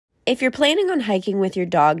If you're planning on hiking with your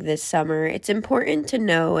dog this summer, it's important to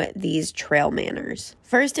know these trail manners.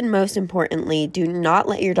 First and most importantly, do not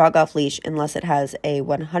let your dog off leash unless it has a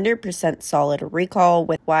 100% solid recall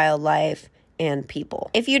with wildlife and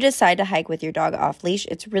people. If you decide to hike with your dog off leash,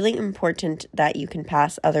 it's really important that you can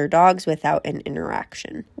pass other dogs without an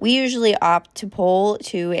interaction. We usually opt to pull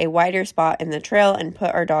to a wider spot in the trail and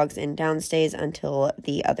put our dogs in downstays until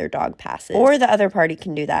the other dog passes. Or the other party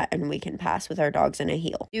can do that and we can pass with our dogs in a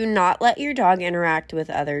heel. Do not let your dog interact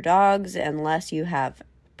with other dogs unless you have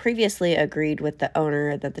previously agreed with the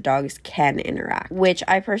owner that the dogs can interact, which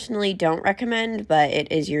I personally don't recommend, but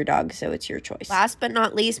it is your dog, so it's your choice. Last but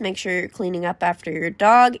not least, make sure you're cleaning up after your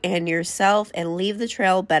dog and yourself and leave the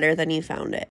trail better than you found it.